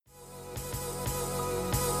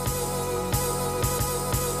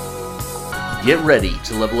Get ready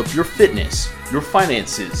to level up your fitness, your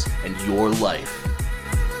finances, and your life.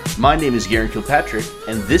 My name is Garen Kilpatrick,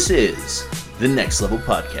 and this is the Next Level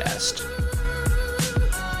Podcast.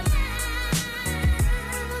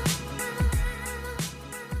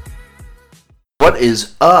 What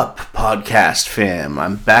is up, podcast fam?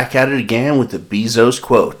 I'm back at it again with the Bezos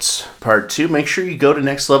quotes. Part 2, make sure you go to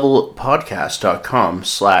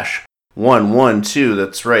nextlevelpodcast.com/112.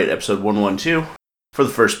 That's right, episode 112. For the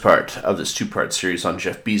first part of this two-part series on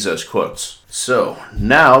Jeff Bezos quotes. So,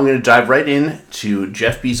 now I'm going to dive right into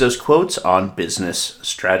Jeff Bezos quotes on business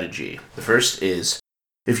strategy. The first is,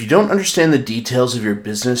 if you don't understand the details of your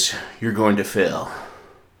business, you're going to fail.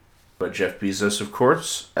 But Jeff Bezos, of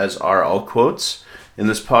course, as are all quotes in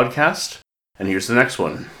this podcast. And here's the next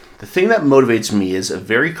one. The thing that motivates me is a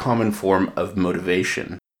very common form of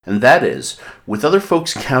motivation. And that is, with other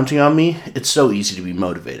folks counting on me, it's so easy to be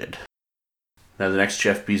motivated. Now the next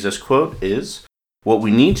Jeff Bezos quote is, what we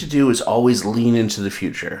need to do is always lean into the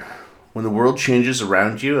future. When the world changes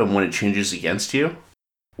around you and when it changes against you,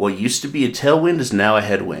 what used to be a tailwind is now a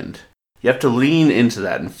headwind. You have to lean into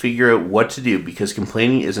that and figure out what to do because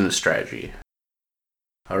complaining isn't a strategy.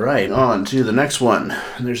 Alright, on to the next one.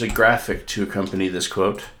 There's a graphic to accompany this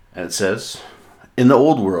quote, and it says, in the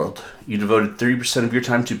old world, you devoted 30% of your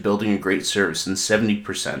time to building a great service and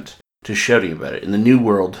 70% to shouting about it. In the new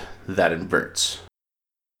world, that inverts.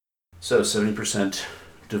 So 70%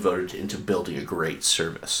 devoted into building a great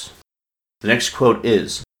service. The next quote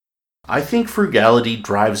is, I think frugality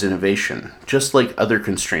drives innovation, just like other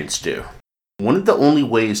constraints do. One of the only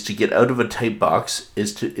ways to get out of a tight box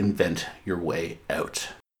is to invent your way out.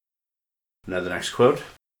 Now the next quote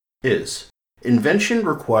is, invention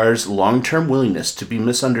requires long-term willingness to be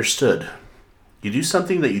misunderstood. You do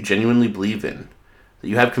something that you genuinely believe in, that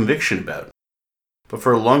you have conviction about. But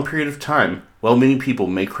for a long period of time, well-meaning people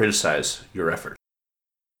may criticize your effort.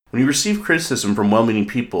 When you receive criticism from well-meaning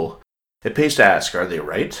people, it pays to ask, are they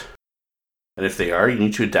right? And if they are, you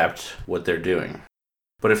need to adapt what they're doing.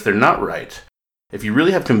 But if they're not right, if you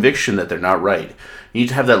really have conviction that they're not right, you need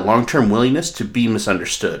to have that long-term willingness to be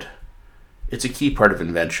misunderstood. It's a key part of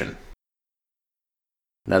invention.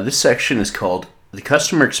 Now this section is called, the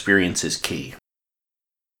customer experience is key.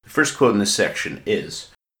 The first quote in this section is,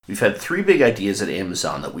 we've had 3 big ideas at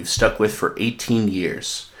Amazon that we've stuck with for 18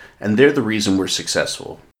 years, and they're the reason we're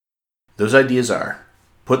successful. Those ideas are,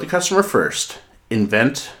 put the customer first,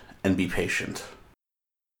 invent, and be patient.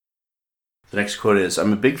 The next quote is,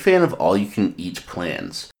 I'm a big fan of all-you-can-eat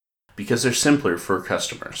plans, because they're simpler for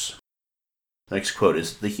customers. The next quote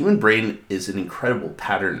is, the human brain is an incredible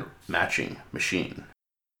pattern matching machine.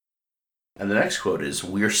 And the next quote is,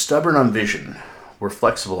 we are stubborn on vision, we're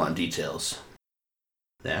flexible on details.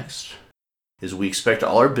 Next is we expect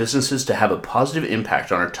all our businesses to have a positive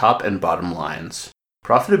impact on our top and bottom lines.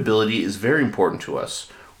 Profitability is very important to us,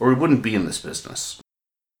 or we wouldn't be in this business.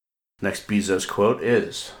 Next Bezos quote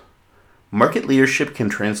is, market leadership can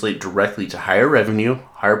translate directly to higher revenue,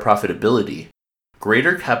 higher profitability,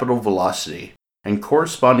 greater capital velocity, and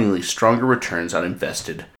correspondingly stronger returns on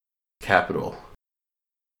invested capital.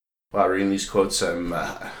 Wow, reading these quotes, I'm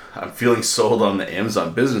feeling sold on the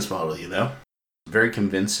Amazon business model, you know? Very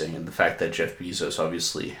convincing, and the fact that Jeff Bezos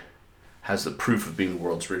obviously has the proof of being the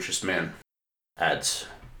world's richest man adds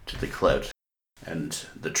to the clout and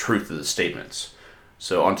the truth of the statements.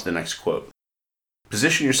 So on to the next quote.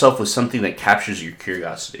 Position yourself with something that captures your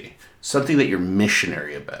curiosity, something that you're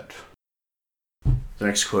missionary about. The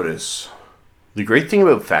next quote is, the great thing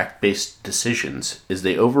about fact-based decisions is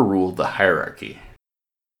they overrule the hierarchy.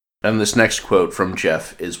 And this next quote from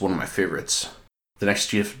Jeff is one of my favorites. The next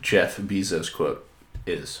Jeff Bezos quote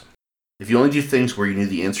is, if you only do things where you knew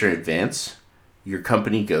the answer in advance, your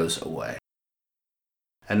company goes away.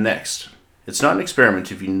 And next, it's not an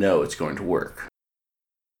experiment if you know it's going to work.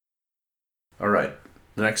 Alright,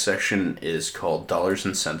 the next section is called Dollars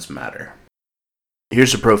and Cents Matter.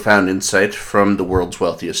 Here's a profound insight from the world's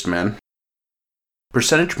wealthiest man.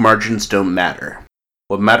 Percentage margins don't matter.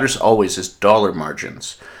 What matters always is dollar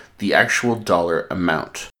margins, the actual dollar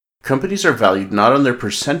amount. Companies are valued not on their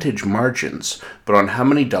percentage margins, but on how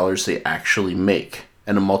many dollars they actually make,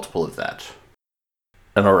 and a multiple of that.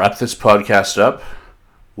 And I'll wrap this podcast up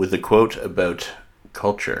with a quote about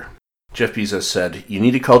culture. Jeff Bezos said, you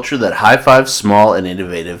need a culture that high-fives small and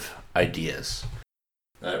innovative ideas.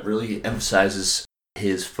 That really emphasizes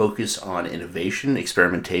his focus on innovation,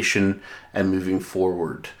 experimentation, and moving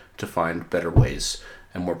forward to find better ways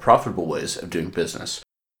and more profitable ways of doing business.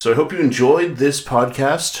 So I hope you enjoyed this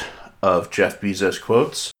podcast of Jeff Bezos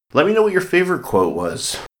quotes. Let me know what your favorite quote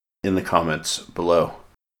was in the comments below.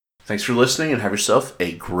 Thanks for listening and have yourself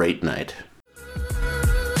a great night.